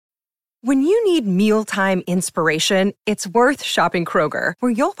When you need mealtime inspiration, it's worth shopping Kroger,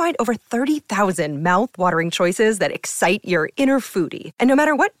 where you'll find over 30,000 mouth-watering choices that excite your inner foodie. And no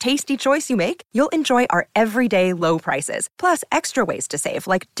matter what tasty choice you make, you'll enjoy our everyday low prices, plus extra ways to save,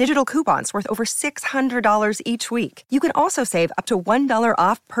 like digital coupons worth over $600 each week. You can also save up to $1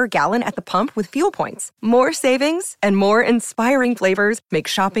 off per gallon at the pump with fuel points. More savings and more inspiring flavors make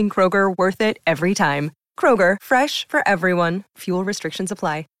shopping Kroger worth it every time. Kroger, fresh for everyone. Fuel restrictions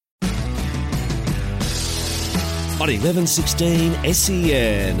apply. On 1116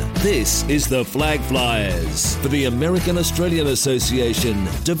 SEN, this is the Flag Flyers for the American Australian Association,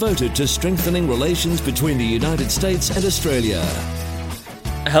 devoted to strengthening relations between the United States and Australia.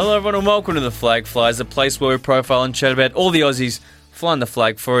 Hello everyone and welcome to the Flag Flyers, a place where we profile and chat about all the Aussies flying the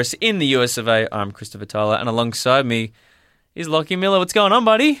flag for us in the US of A. I'm Christopher Tyler, and alongside me is Lockie Miller. What's going on,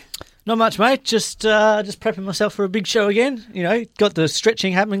 buddy? Not much, mate. Just prepping myself for a big show again. You know, got the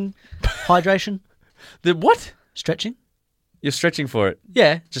stretching happening, hydration. The what? Stretching. You're stretching for it?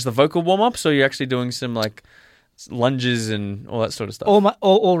 Yeah. Just the vocal warm-ups, or you're actually doing some, like, lunges and all that sort of stuff?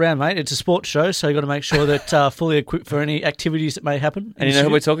 All round, mate. It's a sports show, so you've got to make sure that fully equipped for any activities that may happen. And you know who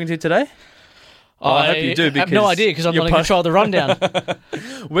we're talking to today? I hope you do, because I have no idea, because I'm not in control of the rundown.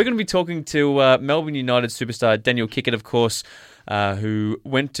 We're going to be talking to Melbourne United superstar Daniel Kickett, of course, who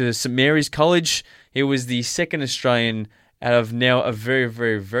went to St Mary's College. He was the second Australian out of now a very,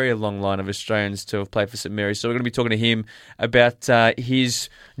 very, very long line of Australians to have played for St Mary's. So we're going to be talking to him about his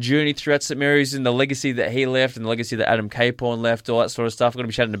journey throughout St Mary's and the legacy that he left and the legacy that Adam Capehorn left, all that sort of stuff. We're going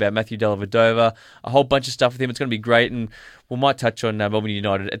to be chatting about Matthew Dellavedova, a whole bunch of stuff with him. It's going to be great, and we might touch on Melbourne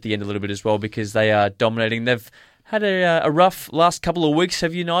United at the end a little bit as well, because they are dominating. They've had a rough last couple of weeks,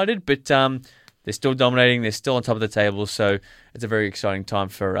 have United, but they're still dominating. They're still on top of the table, so it's a very exciting time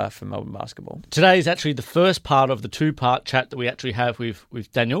for Melbourne basketball. Today is actually the first part of the two-part chat that we actually have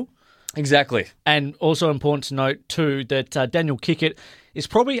with Daniel. Exactly. And also important to note, too, that Daniel Kickett is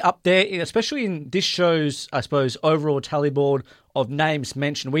probably up there, especially in this show's, I suppose, overall tally board of names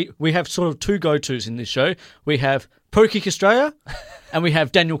mentioned. We have sort of two go-tos in this show. We have Pro Kick Australia and we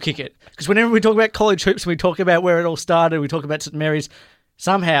have Daniel Kickett. Because whenever we talk about college hoops and we talk about where it all started, we talk about St Mary's,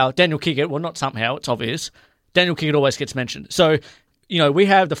 somehow, Daniel Kickett, well, not somehow, it's obvious, Daniel Kickett always gets mentioned. So, you know, we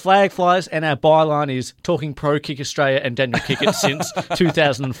have the Flag Flyers and our byline is talking Pro Kick Australia and Daniel Kickett since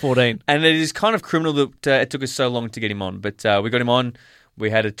 2014. And it is kind of criminal that it took us so long to get him on. But we got him on.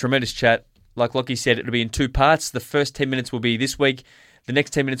 We had a tremendous chat. Like Lockie said, it'll be in two parts. The first 10 minutes will be this week. The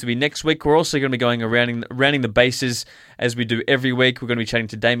next 10 minutes will be next week. We're also going to be going around rounding the bases as we do every week. We're going to be chatting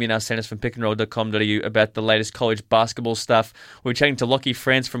to Damien Arsenis from pickandroll.com.au about the latest college basketball stuff. We're chatting to Lockie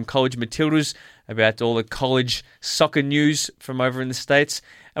France from College Matildas about all the college soccer news from over in the States.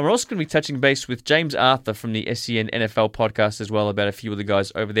 And we're also going to be touching base with James Arthur from the SEN NFL podcast as well about a few of the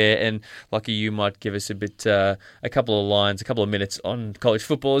guys over there. And Lockie, you might give us a couple of lines, a couple of minutes on college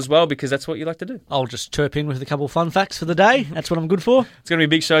football as well, because that's what you like to do. I'll just chirp in with a couple of fun facts for the day. That's what I'm good for. It's going to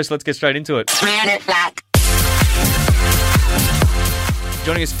be a big show, so let's get straight into it.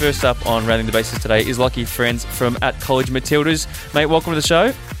 Joining us first up on Rounding the Bases today is Lockie Friends from at College Matildas. Mate, welcome to the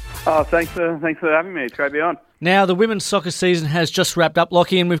show. Oh, thanks for having me. It's great to be on. Now, the women's soccer season has just wrapped up,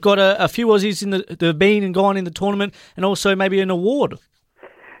 Lockie, and we've got a few Aussies that have been and gone in the tournament, and also maybe an award.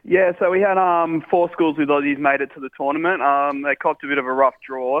 Yeah, so we had 4 schools with Aussies made it to the tournament. They copped a bit of a rough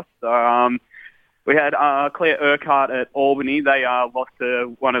draw. So we had Claire Urquhart at Albany. They lost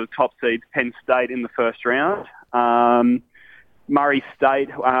to one of the top seeds, Penn State, in the first round. Murray State,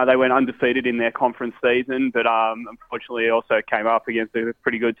 they went undefeated in their conference season, but unfortunately also came up against a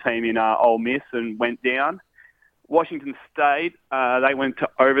pretty good team in Ole Miss and went down. Washington State, they went to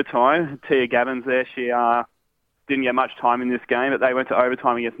overtime. Tia Gabbins there, she didn't get much time in this game, but they went to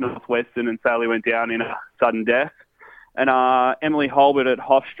overtime against Northwestern and sadly went down in a sudden death. And Emily Holbert at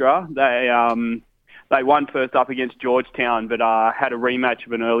Hofstra, they won first up against Georgetown, but had a rematch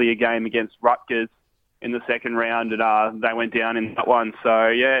of an earlier game against Rutgers in the second round, and they went down in that one. So,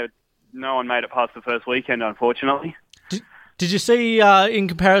 yeah, no one made it past the first weekend, unfortunately. Did you see, in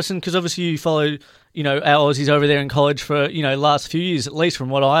comparison, because obviously you follow, you know, our Aussies over there in college for, you know, last few years, at least from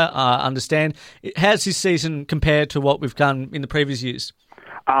what I understand, how's this season compared to what we've done in the previous years?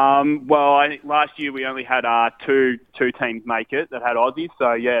 Well, I think last year we only had two teams make it that had Aussies.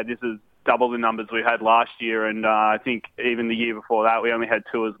 So, yeah, this is double the numbers we had last year, and I think even the year before that we only had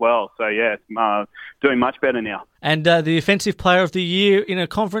 2 as well. So yeah, doing much better now. And the offensive player of the year in a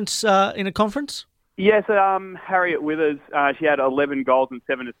conference? Yes, Harriet Withers. She had 11 goals and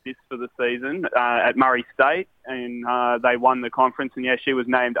 7 assists for the season at Murray State, and they won the conference. And yeah, she was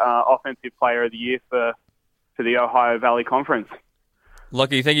named offensive player of the year for the Ohio Valley Conference.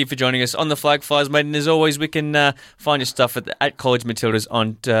 Lockie, thank you for joining us on the Flag Flyers, mate. And as always, we can find your stuff at College Matildas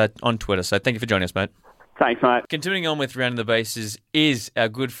on Twitter. So thank you for joining us, mate. Thanks, mate. Continuing on with Rounding the Bases is our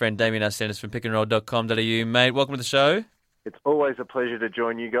good friend Damien Arsenis from pickandroll.com.au. Mate, welcome to the show. It's always a pleasure to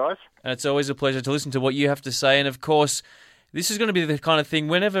join you guys. And it's always a pleasure to listen to what you have to say. And of course, this is going to be the kind of thing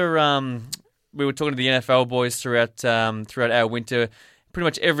whenever we were talking to the NFL boys throughout our winter, pretty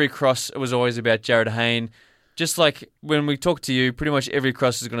much every cross was always about Jared Hayne. Just like when we talk to you, pretty much every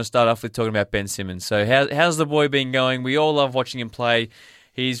cross is going to start off with talking about Ben Simmons. So how's the boy been going? We all love watching him play.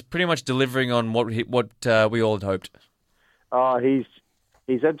 He's pretty much delivering on what we all had hoped. Oh, he's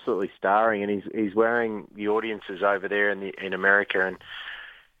absolutely starring, and he's wearing the audiences over there in America. And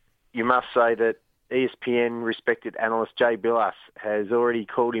you must say that ESPN respected analyst Jay Billas has already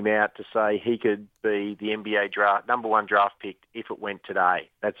called him out to say he could be the NBA number one draft pick if it went today.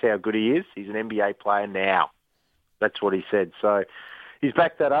 That's how good he is. He's an NBA player now. That's what he said. So he's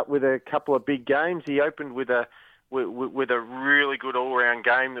backed that up with a couple of big games. He opened with a really good all-round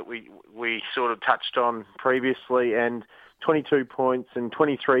game that we sort of touched on previously, and 22 points and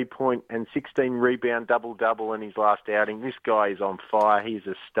 23 point and 16 rebound double-double in his last outing. This guy is on fire. He's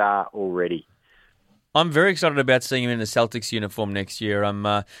a star already. I'm very excited about seeing him in a Celtics uniform next year.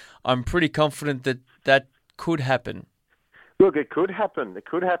 I'm pretty confident that could happen. Look, it could happen. It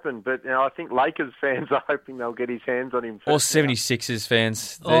could happen. But I think Lakers fans are hoping they'll get his hands on him first. Or 76ers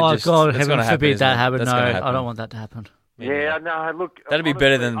fans. God, heaven forbid that happen. No, happen. I don't want that to happen. Yeah, no, look. That'd be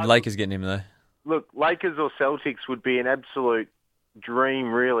better than Lakers getting him, though. Look, Lakers or Celtics would be an absolute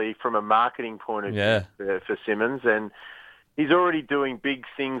dream, really, from a marketing point of view for Simmons. And he's already doing big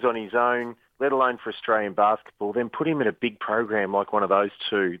things on his own, let alone for Australian basketball. Then put him in a big program like one of those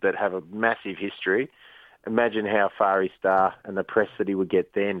two that have a massive history. Imagine how far he'd star and the press that he would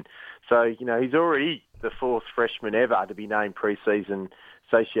get then. So, he's already the fourth freshman ever to be named preseason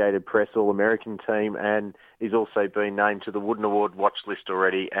Associated Press All-American team, and he's also been named to the Wooden Award watch list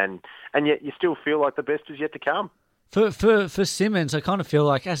already, and yet you still feel like the best is yet to come. For Simmons, I kind of feel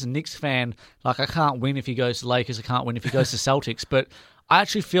like, as a Knicks fan, like I can't win if he goes to Lakers, I can't win if he goes to Celtics, but I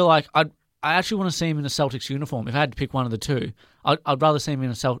actually feel like I actually want to see him in a Celtics uniform. If I had to pick one of the two, I'd rather see him in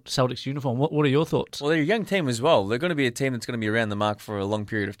a Celtics uniform. What are your thoughts? Well, they're a young team as well. They're going to be a team that's going to be around the mark for a long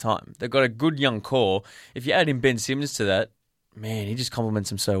period of time. They've got a good young core. If you add in Ben Simmons to that, man, he just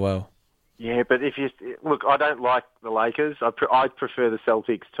complements him so well. Yeah, but if you look, I don't like the Lakers. I prefer the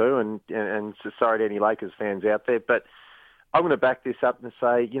Celtics too, and sorry to any Lakers fans out there, but I'm going to back this up and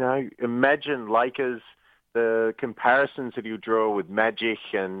say, imagine Lakers, the comparisons that you draw with Magic,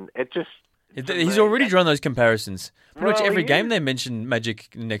 and it just. He's already drawn those comparisons. Pretty much every game they mention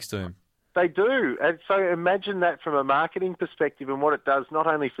Magic next to him. They do. And so imagine that from a marketing perspective and what it does not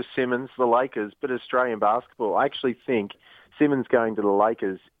only for Simmons, the Lakers, but Australian basketball. I actually think Simmons going to the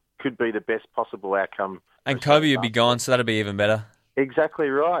Lakers could be the best possible outcome. And Kobe would be gone, so that'd be even better. Exactly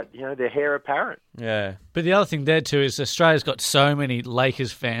right. Their heir apparent. Yeah. But the other thing there too is Australia's got so many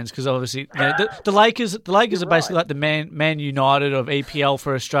Lakers fans because obviously the Lakers are basically like the Man United of EPL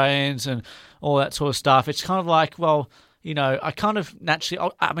for Australians and all that sort of stuff. It's kind of like, well, I kind of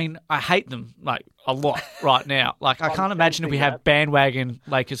naturally, I hate them like a lot right now. Like I can't imagine if we have bandwagon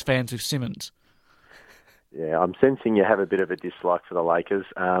Lakers fans with Simmons. Yeah, I'm sensing you have a bit of a dislike for the Lakers.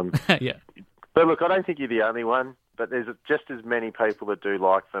 Yeah. But look, I don't think you're the only one. But there's just as many people that do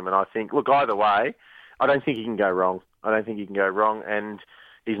like them. And I think, look, either way, I don't think he can go wrong. And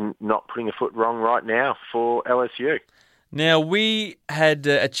he's not putting a foot wrong right now for LSU. Now, we had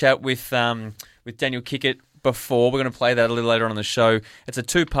a chat with Daniel Kickett before. We're going to play that a little later on in the show. It's a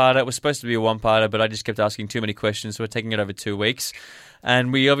two-parter. It was supposed to be a one-parter, but I just kept asking too many questions, so we're taking it over 2 weeks.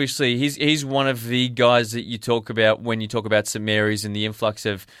 And we obviously, he's one of the guys that you talk about when you talk about St Mary's and the influx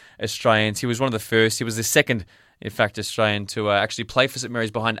of Australians. He was one of the first. He was the second, in fact, Australian to actually play for St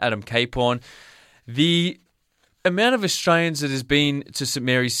Mary's behind Adam Capon. The amount of Australians that has been to St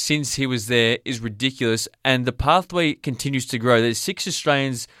Mary's since he was there is ridiculous, and the pathway continues to grow. There's 6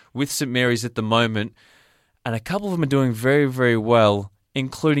 Australians with St Mary's at the moment, and a couple of them are doing very, very well,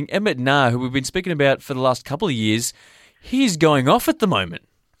 including Emmett Nah, who we've been speaking about for the last couple of years. He's going off at the moment.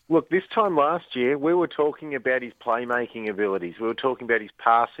 Look, this time last year, we were talking about his playmaking abilities. We were talking about his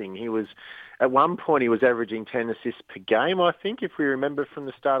passing. At one point, he was averaging 10 assists per game, I think, if we remember from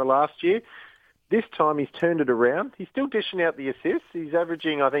the start of last year. This time, he's turned it around. He's still dishing out the assists. He's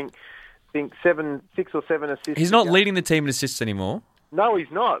averaging, I think 6 or 7 assists. He's not leading the team in assists anymore. No,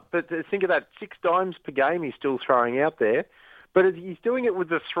 he's not. But think of that, 6 dimes per game he's still throwing out there. But he's doing it with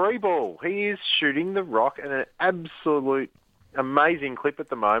the 3 ball. He is shooting the rock at an absolute amazing clip at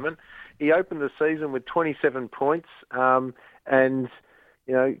the moment. He opened the season with 27 points, and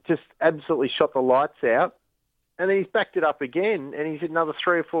just absolutely shot the lights out. And then he's backed it up again, and he's hit another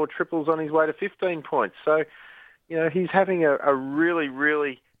 3 or 4 triples on his way to 15 points. So, he's having a really,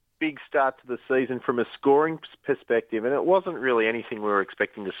 really big start to the season from a scoring perspective, and it wasn't really anything we were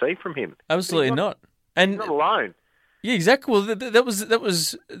expecting to see from him. Absolutely not. And he's not alone. Yeah, exactly. Well, that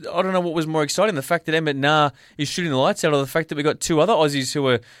was. I don't know what was more exciting: the fact that Emmett Nah is shooting the lights out, or the fact that we got 2 other Aussies who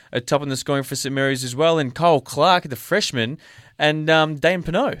are top in the scoring for St Mary's as well, and Kyle Clark, the freshman, and Dane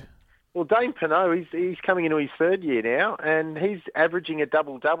Pineau. Well, Dane Pineau, he's coming into his 3rd year now, and he's averaging a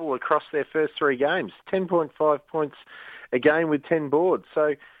double-double across their first 3 games, 10.5 points a game with 10 boards.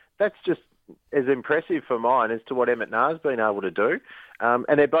 So that's just as impressive for mine as to what Emmett Nah's been able to do. And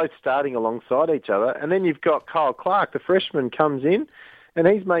they're both starting alongside each other. And then you've got Kyle Clark, the freshman, comes in, and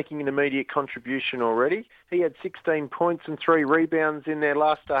he's making an immediate contribution already. He had 16 points and 3 rebounds in their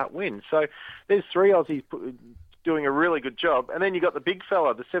last start win. So there's 3 Aussies doing a really good job. And then you've got the big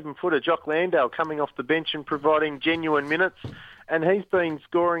fella, the 7-footer, Jock Landale, coming off the bench and providing genuine minutes. And he's been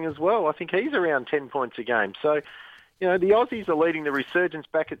scoring as well. I think he's around 10 points a game. So, the Aussies are leading the resurgence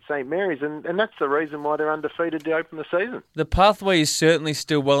back at St Mary's, and that's the reason why they're undefeated to open the season. The pathway is certainly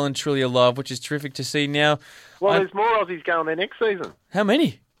still well and truly alive, which is terrific to see now. Well, there's more Aussies going there next season. How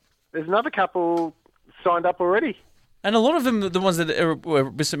many? There's another couple signed up already. And a lot of them, the ones that are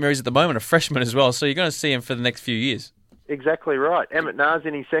with St Mary's at the moment, are freshmen as well, so you're going to see them for the next few years. Exactly right. Emmett Nah's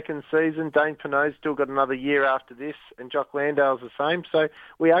in his 2nd season. Dane Pineau's still got another year after this, and Jock Landale's the same. So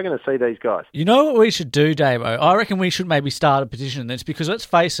we are going to see these guys. You know what we should do, Davo? I reckon we should maybe start a petition. That's because, let's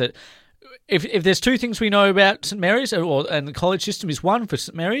face it, if there's 2 things we know about St Mary's and the college system is, 1, for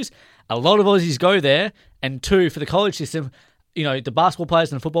St Mary's, a lot of Aussies go there, and 2, for the college system, the basketball players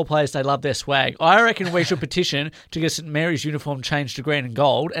and the football players, they love their swag. I reckon we should petition to get St Mary's uniform changed to green and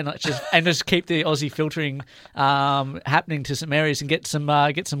gold, and just keep the Aussie filtering happening to St Mary's and get some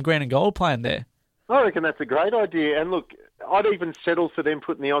green and gold playing there. I reckon that's a great idea. And look, I'd even settle for them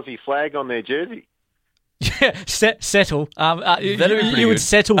putting the Aussie flag on their jersey. Yeah, settle. You would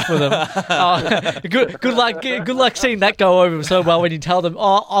settle for them. Good luck seeing that go over so well when you tell them,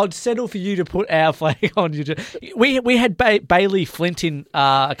 I'd settle for you to put our flag on you. We had Bailey Flint in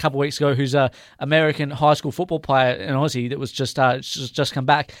a couple of weeks ago, who's a American high school football player, an Aussie that was just come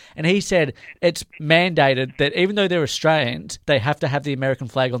back, and he said it's mandated that even though they're Australians, they have to have the American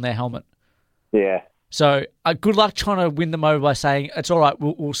flag on their helmet. Yeah. So good luck trying to win them over by saying, it's all right,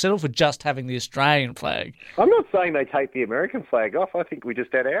 we'll settle for just having the Australian flag. I'm not saying they take the American flag off. I think we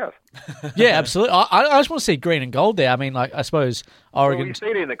just add ours. Yeah, absolutely. I just want to see green and gold there. I mean, I suppose Oregon... Well, you see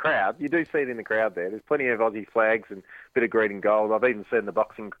it in the crowd. You do see it in the crowd there. There's plenty of Aussie flags and a bit of green and gold. I've even seen the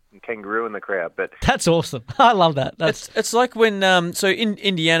boxing kangaroo in the crowd. But that's awesome. I love that. It's like when in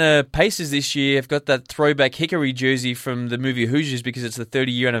Indiana Pacers this year have got that throwback Hickory jersey from the movie Hoosiers because it's the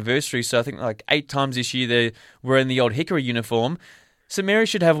 30-year anniversary. So I think like 8 times this year they were in the old Hickory uniform. St Mary's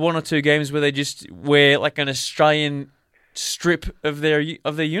should have 1 or 2 games where they just wear like an Australian strip of their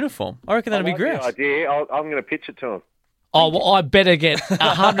uniform. I reckon that'd be great. The idea. I'm going to pitch it to them. Oh, well, I better get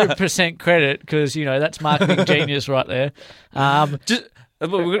 100% credit because, that's marketing genius right there.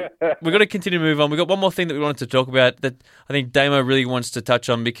 We've got to continue to move on. We've got one more thing that we wanted to talk about that I think Damo really wants to touch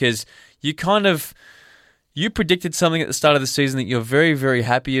on because you predicted something at the start of the season that you're very, very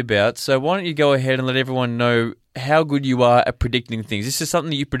happy about. So why don't you go ahead and let everyone know how good you are at predicting things. This is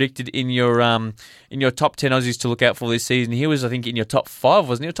something that you predicted in your top 10 Aussies to look out for this season. He was, I think, in your top 5,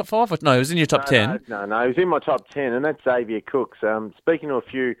 wasn't he? Your top 5? No, it was in your top 10. No, he was in my top 10, and that's Xavier Cooks. Speaking to a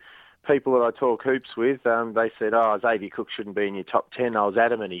few people that I talk hoops with, they said, Xavier Cooks shouldn't be in your top 10. I was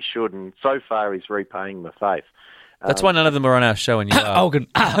adamant he should, and so far he's repaying my faith. That's why none of them are on our show, and you are. Olgun.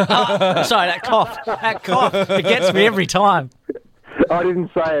 Sorry, that cough. It gets me every time. I didn't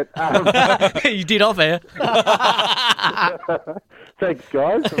say it. You did off air. Thanks,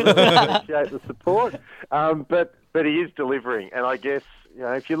 guys. I really appreciate the support. But he is delivering, and I guess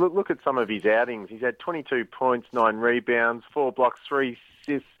if you look at some of his outings, he's had 22 points, 9 rebounds, 4 blocks, 3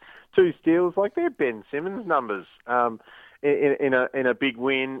 assists, 2 steals. Like they're Ben Simmons numbers. In a big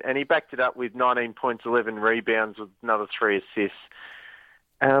win, and he backed it up with 19 points, 11 rebounds, with another 3 assists.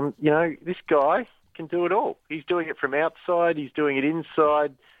 This guy can do it all. He's doing it from outside, he's doing it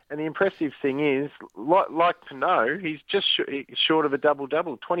inside, and the impressive thing is, like Pineau, he's just short of a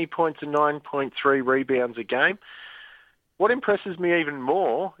double-double, 20 points and 9.3 rebounds a game. What impresses me even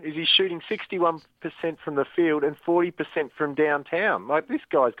more is he's shooting 61% from the field and 40% from downtown. Like, this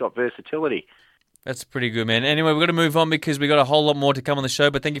guy's got versatility. That's pretty good, man. Anyway, we've got to move on because we've got a whole lot more to come on the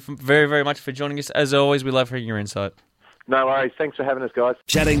show, but thank you very, very much for joining us. As always, we love hearing your insight. No worries. Thanks for having us, guys.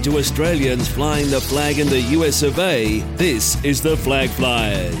 Chatting to Australians flying the flag in the US of A, this is the Flag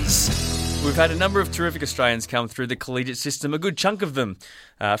Flyers. We've had a number of terrific Australians come through the collegiate system, a good chunk of them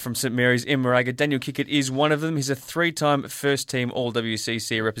from St Mary's in Moraga. Daniel Kickett is one of them. He's a 3-time first-team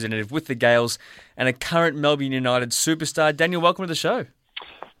All-WCC representative with the Gales and a current Melbourne United superstar. Daniel, welcome to the show.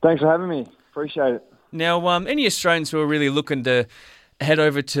 Thanks for having me. Appreciate it. Now, any Australians who are really looking to head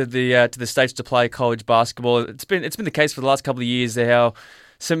over to the States to play college basketball, it's been the case for the last couple of years how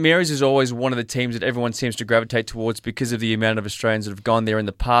St Mary's is always one of the teams that everyone seems to gravitate towards because of the amount of Australians that have gone there in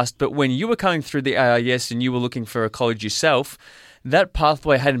the past. But when you were coming through the AIS and you were looking for a college yourself, that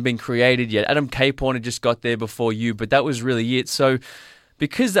pathway hadn't been created yet. Adam Capehorn had just got there before you, but that was really it. So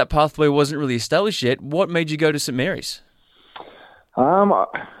because that pathway wasn't really established yet, what made you go to St Mary's? I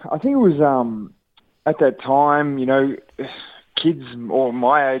think it was at that time, kids or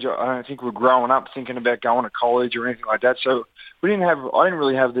my age, I don't think were growing up thinking about going to college or anything like that. So I didn't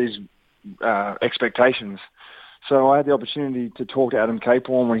really have these expectations. So I had the opportunity to talk to Adam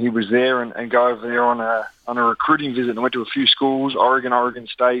Capehorn when he was there and go over there on a recruiting visit. And I went to a few schools, Oregon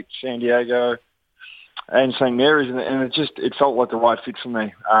State, San Diego, and St. Mary's. And it felt like the right fit for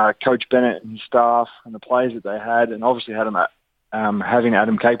me. Coach Bennett and his staff and the players that they had, and obviously having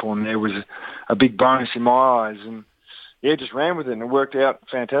Adam Capehorn there was a big bonus in my eyes. And yeah, just ran with it and it worked out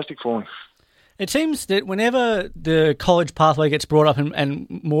fantastic for me. It seems that whenever the college pathway gets brought up, and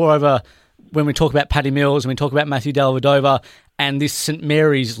moreover, when we talk about Paddy Mills and we talk about Matthew Dellavedova and this St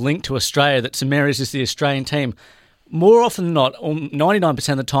Mary's link to Australia, that St Mary's is the Australian team, more often than not, 99%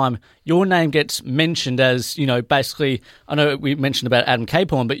 of the time, your name gets mentioned as, basically, I know we mentioned about Adam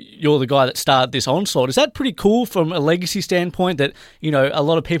Capehorn, but you're the guy that started this onslaught. Is that pretty cool from a legacy standpoint that, a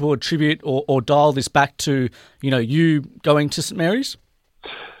lot of people attribute or dial this back to, you going to St Mary's?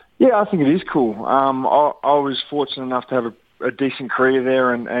 Yeah, I think it is cool. I was fortunate enough to have a decent career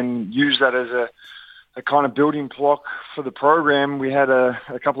there and use that as a kind of building block for the program. We had a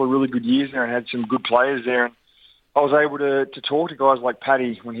couple of really good years there and had some good players there. And I was able to talk to guys like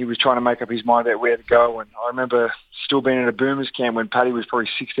Paddy when he was trying to make up his mind about where to go. And I remember still being at a Boomers camp when Paddy was probably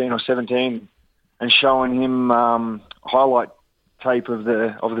 16 or 17 and showing him highlight tape of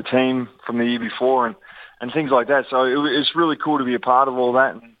the team from the year before and things like that. So it's really cool to be a part of all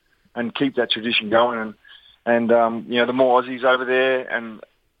that and keep that tradition going. And the more Aussies over there and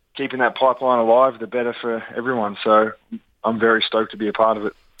keeping that pipeline alive, the better for everyone. So I'm very stoked to be a part of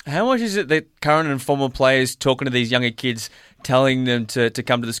it. How much is it that current and former players talking to these younger kids, telling them to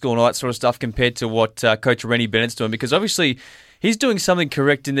come to the school and all that sort of stuff compared to what Coach Rennie Bennett's doing? Because obviously he's doing something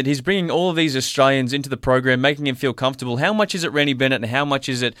correct in that he's bringing all of these Australians into the program, making them feel comfortable. How much is it Rennie Bennett and how much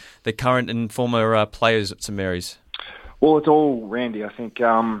is it the current and former players at St Mary's? Well, it's all Randy. I think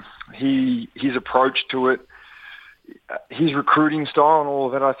his approach to it, his recruiting style and all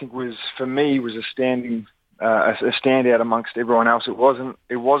of that, I think was a standout amongst everyone else. It wasn't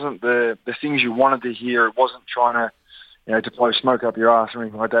the things you wanted to hear. It wasn't trying to to blow smoke up your ass or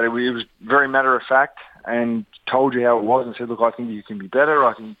anything like that. It was very matter of fact and told you how it was and said, look, I think you can be better.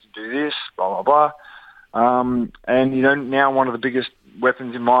 I think you can do this, blah, blah, blah. And now one of the biggest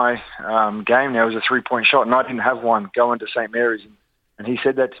weapons in my game now is a 3-point shot, and I didn't have one going to St. Mary's. And he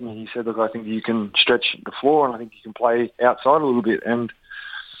said that to me. He said, look, I think you can stretch the floor and I think you can play outside a little bit. And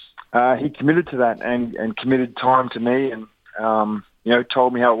he committed to that and committed time to me and,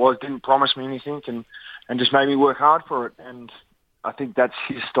 told me how it was, didn't promise me anything and just made me work hard for it. And I think that's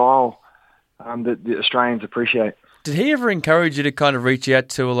his style that the Australians appreciate. Did he ever encourage you to kind of reach out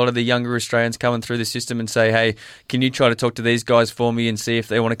to a lot of the younger Australians coming through the system and say, hey, can you try to talk to these guys for me and see if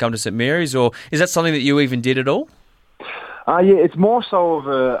they want to come to St Mary's? Or is that something that you even did at all? Yeah, it's more so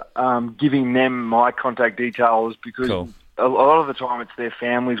of giving them my contact details because Cool. A lot of the time it's their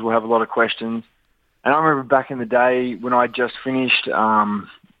families will have a lot of questions. And I remember back in the day when I just finished, parents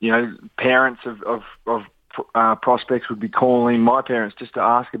of prospects would be calling my parents just to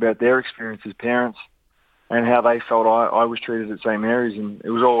ask about their experience as parents and how they felt I was treated at St Mary's. And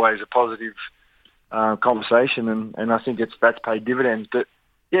it was always a positive conversation, and I think that's paid dividends. But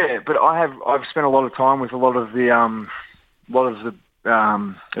yeah, I've spent a lot of time with a lot of the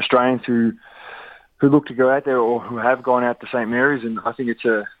Australians who look to go out there or who have gone out to St Mary's, and I think it's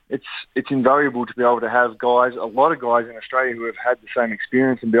invaluable to be able to have a lot of guys in Australia who have had the same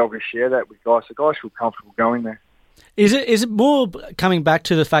experience and be able to share that with guys, so guys feel comfortable going there. Is it more coming back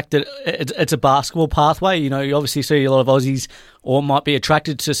to the fact that it's a basketball pathway? You obviously see a lot of Aussies or might be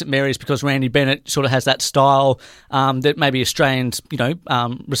attracted to St Mary's because Randy Bennett sort of has that style that maybe Australians,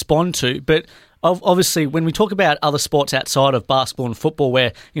 respond to. But Obviously, when we talk about other sports outside of basketball and football,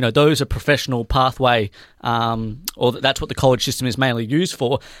 where those are professional pathway, or that's what the college system is mainly used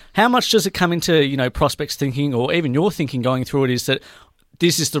for, how much does it come into prospects thinking, or even your thinking going through it, is that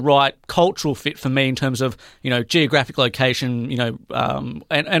this is the right cultural fit for me in terms of geographic location,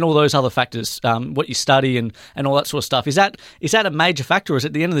 and all those other factors, what you study and all that sort of stuff. Is that a major factor? Or is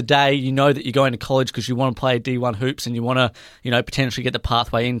at the end of the day, that you're going to college because you want to play D1 hoops and you want to potentially get the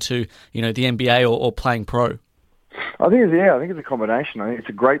pathway into the NBA or playing pro? I think it's a combination. I think it's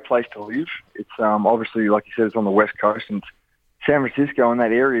a great place to live. It's obviously, like you said, it's on the West Coast, and San Francisco and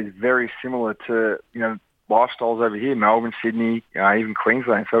that area is very similar to lifestyles over here, Melbourne, Sydney, even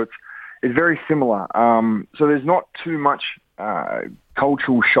Queensland. So it's very similar. So there's not too much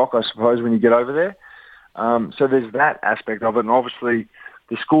cultural shock, I suppose, when you get over there. So there's that aspect of it, and obviously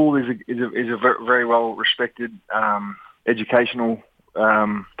the school is a very, very well respected educational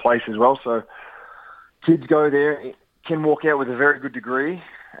place as well. So kids go there, can walk out with a very good degree,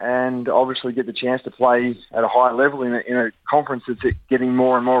 and obviously get the chance to play at a high level in a conference that's getting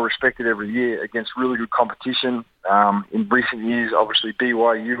more and more respected every year against really good competition. In recent years, obviously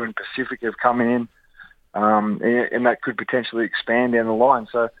BYU and Pacific have come in, and that could potentially expand down the line.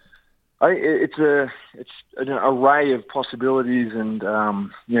 So it's an array of possibilities and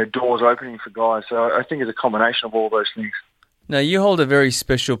doors opening for guys. So I think it's a combination of all those things. Now, you hold a very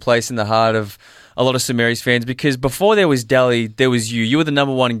special place in the heart of a lot of St Mary's fans, because before there was Delhi, there was you. You were the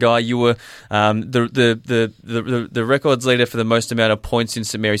number one guy. You were the records leader for the most amount of points in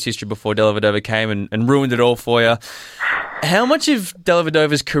St Mary's history before Dellavedova came and ruined it all for you. How much of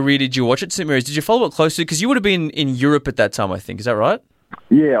Dellavedova's career did you watch at St Mary's? Did you follow it closely? Because you would have been in Europe at that time, I think. Is that right?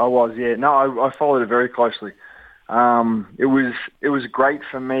 Yeah, I was. Yeah, no, I followed it very closely. It was great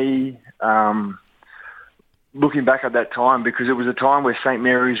for me. Looking back at that time, because it was a time where St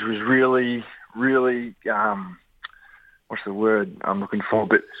Mary's was really, really, what's the word I'm looking for?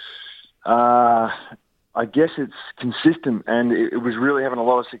 But I guess it's consistent, and it was really having a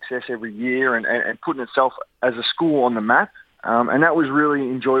lot of success every year and putting itself as a school on the map. And that was really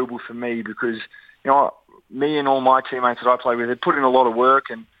enjoyable for me because, me and all my teammates that I played with had put in a lot of work,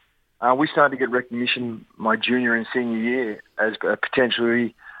 and we started to get recognition my junior and senior year as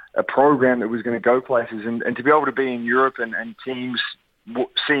potentially a program that was going to go places, and to be able to be in Europe and teams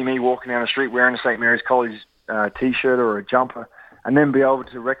see me walking down the street wearing a St. Mary's College T-shirt or a jumper, and then be able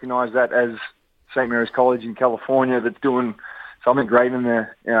to recognise that as St. Mary's College in California that's doing something great in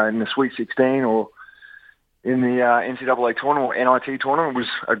the Sweet 16 or in the NCAA tournament or NIT tournament was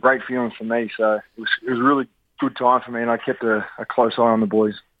a great feeling for me. So it was a really good time for me, and I kept a close eye on the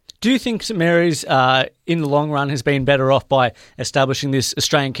boys. Do you think St Mary's, in the long run, has been better off by establishing this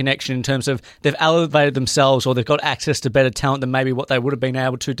Australian connection in terms of they've elevated themselves or they've got access to better talent than maybe what they would have been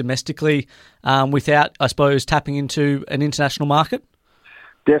able to domestically without, I suppose, tapping into an international market?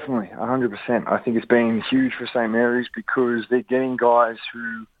 Definitely, 100%. I think it's been huge for St Mary's because they're getting guys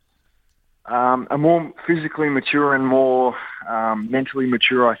who are more physically mature and more mentally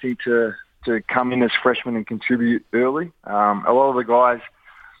mature, I think, to come in as freshmen and contribute early. A lot of the guys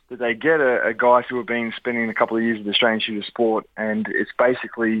that they get are guys who have been spending a couple of years at the Australian Shooter Sport, and it's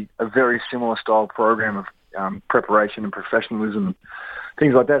basically a very similar style program of preparation and professionalism,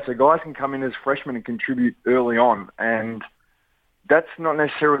 things like that. So guys can come in as freshmen and contribute early on, and that's not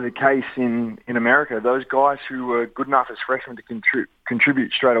necessarily the case in America. Those guys who are good enough as freshmen to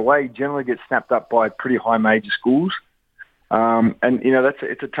contribute straight away generally get snapped up by pretty high major schools. And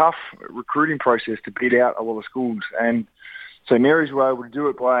it's a tough recruiting process to beat out a lot of schools, and so Mary's were able to do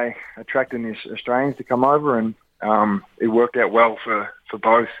it by attracting the Australians to come over, and it worked out well for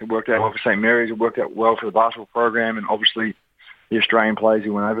both. It worked out well for St Mary's, it worked out well for the basketball program, and obviously the Australian players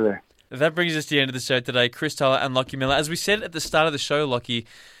who went over there. That brings us to the end of the show today. Chris Tyler and Lockie Miller. As we said at the start of the show, Lockie,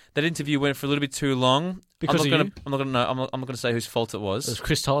 that interview went for a little bit too long. Because I'm not going to say whose fault it was. It was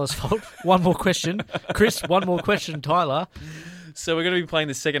Chris Tyler's fault. One more question. Chris, one more question, Tyler. So we're going to be playing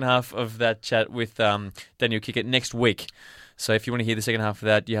the second half of that chat with Daniel Kickett next week. So if you want to hear the second half of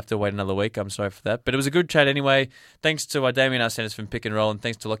that, you have to wait another week. I'm sorry for that. But it was a good chat anyway. Thanks to Damien Arsenis from Pick and Roll, and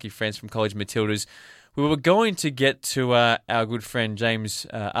thanks to Lockie France from College Matildas. We were going to get to our good friend James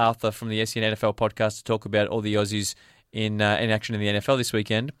Arthur from the SEN NFL podcast to talk about all the Aussies in action in the NFL this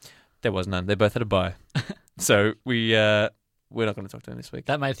weekend. There was none. They both had a bye. So we're not going to talk to him this week.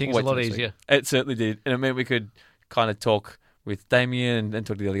 That made things a lot easier. It certainly did. And it meant we could kind of talk with Damien and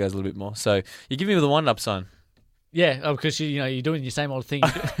talk to the other guys a little bit more. So you give me the wind-up sign. Yeah, because you're doing your same old thing.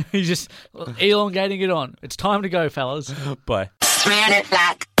 You're just elongating it on. It's time to go, fellas. Bye.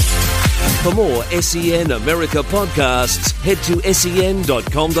 For more SEN America podcasts, head to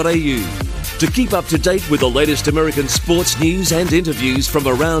sen.com.au. To keep up to date with the latest American sports news and interviews from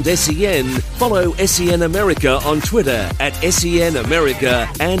around SEN, follow SEN America on Twitter at SEN America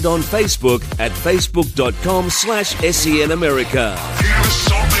and on Facebook at facebook.com/SEN America.